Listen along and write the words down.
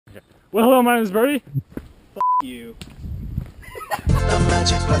Well, hello, my name is Birdie. F you.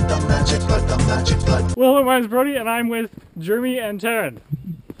 Well, hello, my name is Brody, and I'm with Jeremy and Taryn.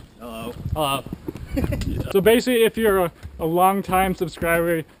 Hello. Hello. So basically, if you're a long-time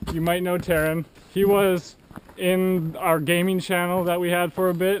subscriber, you might know Taryn. He was in our gaming channel that we had for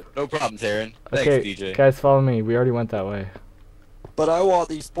a bit. No problem, Taryn. Thanks, Okay, DJ. guys, follow me. We already went that way. But I want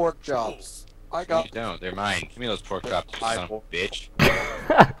these pork chops. I got. You don't. They're mine. Give me those pork chops, you son of a bitch.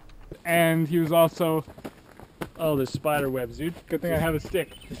 And he was also... Oh, there's spider webs, dude. Good thing I have a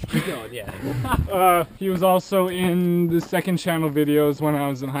stick. Keep going, yeah. He was also in the second channel videos when I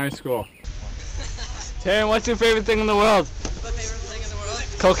was in high school. Taryn, what's your favorite thing in the world? My favorite thing in the world?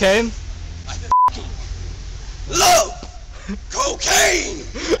 Cocaine? Love cocaine.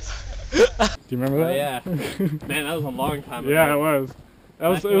 Do you remember that? Yeah. Man, that was a long time ago. Yeah, it was.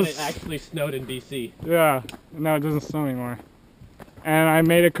 That's when it actually snowed in BC. Yeah, no, it doesn't snow anymore. And I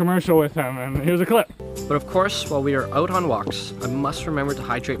made a commercial with him, and here's a clip. But of course, while we are out on walks, I must remember to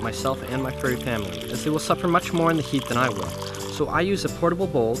hydrate myself and my furry family, as they will suffer much more in the heat than I will. So I use a portable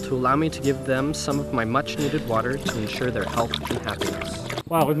bowl to allow me to give them some of my much-needed water to ensure their health and happiness.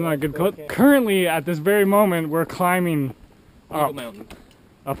 Wow, wasn't that a good clip? Currently, at this very moment, we're climbing up. Eagle Mountain.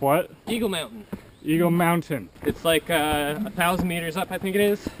 Up what? Eagle Mountain. Eagle Mountain. It's like 1,000 meters up, I think it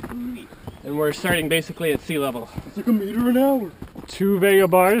is. And we're starting basically at sea level. It's like 1 meter an hour. 2 Vega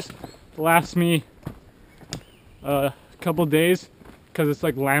bars last me a couple days because it's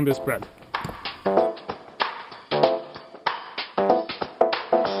like lambus bread.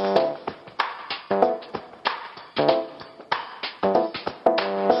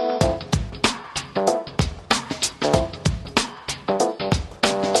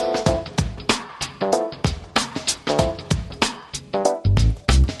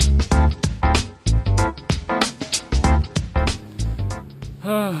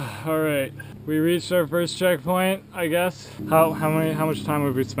 Alright, we reached our first checkpoint, I guess. How much time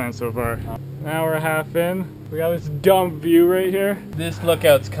have we spent so far? An hour and a half in. We got this dumb view right here. This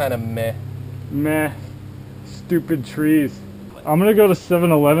lookout's kind of meh. Meh. Stupid trees. I'm gonna go to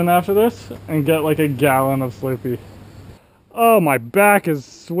 7-Eleven after this and get like a gallon of Slurpee. Oh, my back is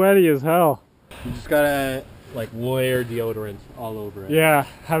sweaty as hell. You just gotta like wear deodorant all over it. Yeah,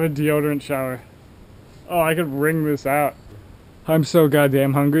 have a deodorant shower. Oh, I could wring this out. I'm so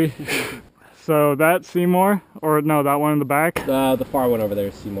goddamn hungry. So that's Seymour, or no, that one in the back. The far one over there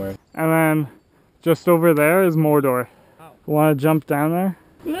is Seymour. And then just over there is Mordor. Oh. Want to jump down there?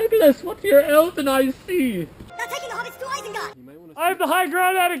 Look at this, what your elven eyes see? They're taking the hobbits to Isengard! I have the high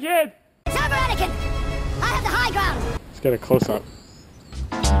ground, Anakin! It's over, Anakin! I have the high ground! Let's get a close-up.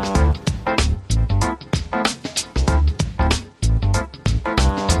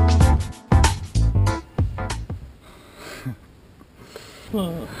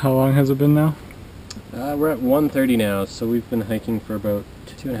 How long has it been now? We're at 1:30 now, so we've been hiking for about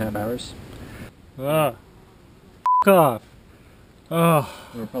 2.5 hours. F*** off. Oh,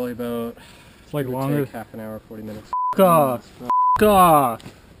 We're probably about it's like give or longer. take half an hour, 40 minutes. F*** off. F*** off.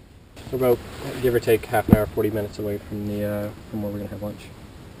 We're about give or take half an hour, 40 minutes away from the from where we're gonna have lunch.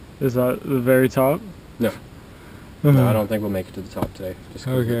 Is that the very top? No, no, I don't think we'll make it to the top today. Just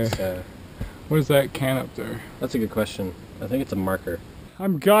 'cause Okay. it's, What is that can up there? that's a good question. I think it's a marker.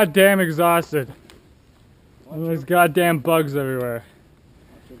 I'm goddamn exhausted. And there's goddamn bugs everywhere.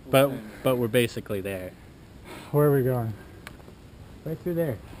 But we're basically there. Where are we going? Right through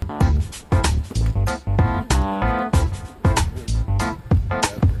there.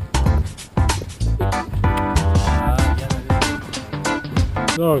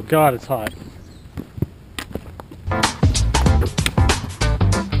 Oh god, it's hot.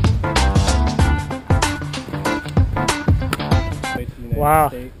 Wow.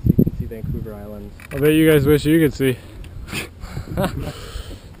 State, so you can see Vancouver Island. I bet you guys wish you could see.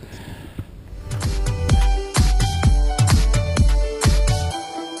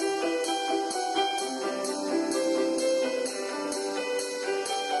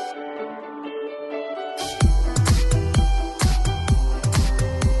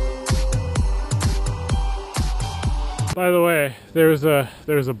 By the way, there was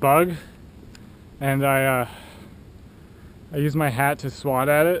a bug, and I used my hat to swat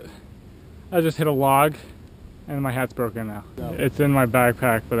at it. I just hit a log, and my hat's broken now. No. It's in my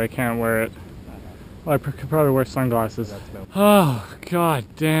backpack, but I can't wear it. Well, I could probably wear sunglasses. That's no. Oh, god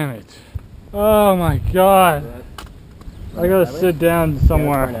damn it. Oh my god. I gotta sit down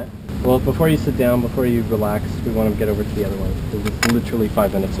somewhere. Well, before you sit down, before you relax, we want to get over to the other one. It's literally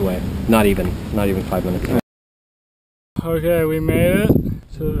 5 minutes away. Not even 5 minutes away. Okay, we made it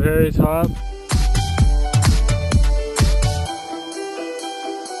to the very top.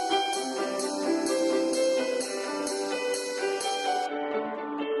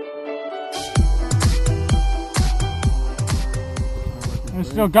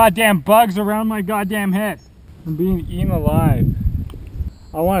 Still goddamn bugs around my goddamn head. I'm being eaten alive.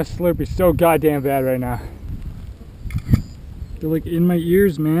 I want a Slurpee so goddamn bad right now. They're like in my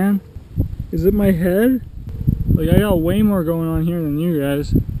ears, man. Is it my head? Like I got way more going on here than you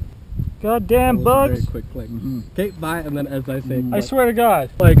guys. Goddamn bugs! Very quick click. Okay, bye, and then as I say, I swear to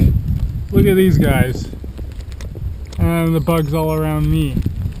God, like, look at these guys. And the bugs all around me.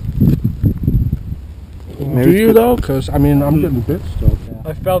 maybe Do you though? Because I mean, I'm getting bit still.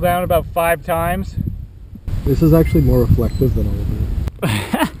 I fell down about 5 times. This is actually more reflective than all of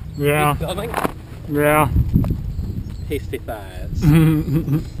it. Yeah. Yeah. Tasty thighs.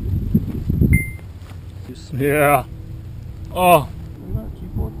 Yeah. Oh.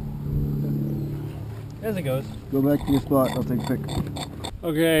 As it goes. Go back to your spot. I'll take a pic.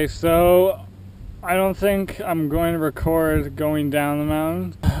 Okay, so I don't think I'm going to record going down the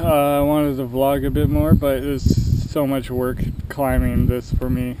mountain. I wanted to vlog a bit more, but it's so much work climbing this for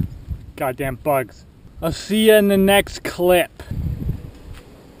me. Goddamn bugs. I'll see you in the next clip.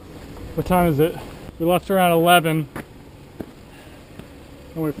 What time is it? We left around 11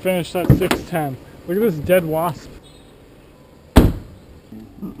 and we finished at 6:10. Look at this dead wasp.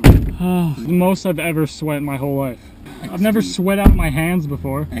 Oh, the most I've ever sweat in my whole life. I've never sweat out my hands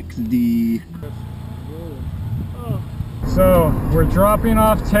before. XD. So we're dropping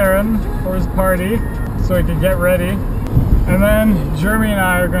off Taryn for his party so he can get ready. And then Jeremy and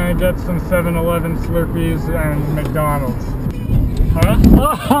I are going to get some 7-Eleven Slurpees and McDonald's. Huh?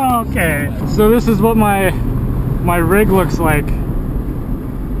 Oh, okay. So this is what my rig looks like.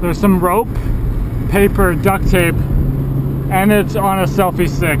 There's some rope, paper, duct tape, and it's on a selfie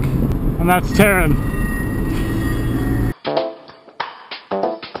stick. And that's Taryn.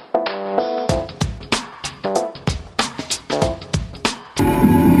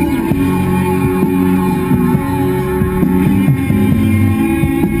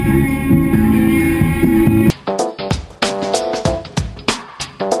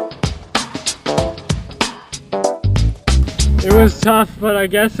 It was tough, but I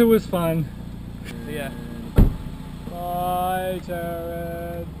guess it was fun. Yeah. Bye,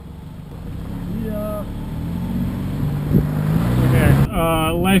 Taryn. Yeah. Okay,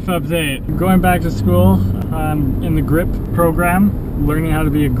 life update. Going back to school, I'm in the grip program, learning how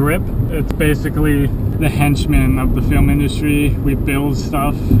to be a grip. It's basically the henchman of the film industry. We build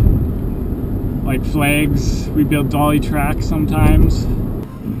stuff like flags, we build dolly tracks sometimes.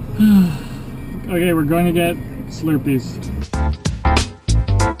 Okay, we're going to get Slurpees.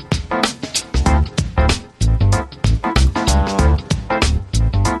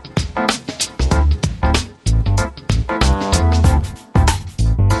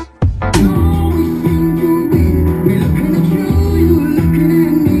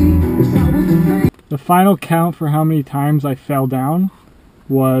 The final count for how many times I fell down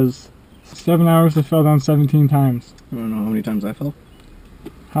was 7 hours. I fell down 17 times. I don't know how many times I fell.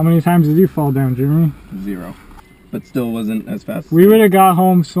 How many times did you fall down, Jeremy? 0. But still wasn't as fast. We would have got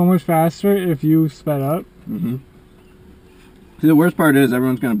home so much faster if you sped up. Mm-hmm. See, the worst part is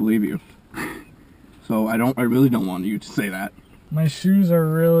everyone's gonna believe you. So I really don't want you to say that. My shoes are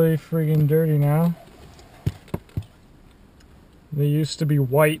really friggin' dirty now. They used to be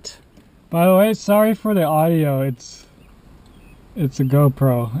white. By the way, sorry for the audio. It's a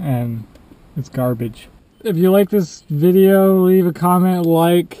GoPro and it's garbage. If you like this video, leave a comment,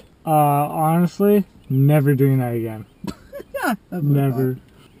 like. Honestly, never doing that again. Yeah, that's Never.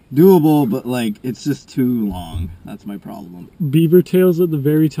 Doable, but like it's just too long. That's my problem. Beaver tails at the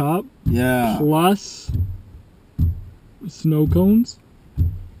very top. Yeah. Plus snow cones.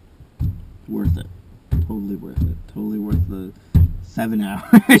 Worth it. Totally worth it. Totally worth the 7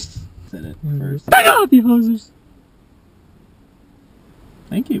 hours. Said it first. Back off, you hosers!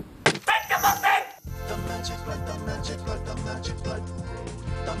 Thank you. The magic blood, the magic blood, the magic blood.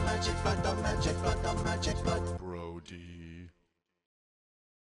 The magic blood, the magic blood, the magic blood. Brody.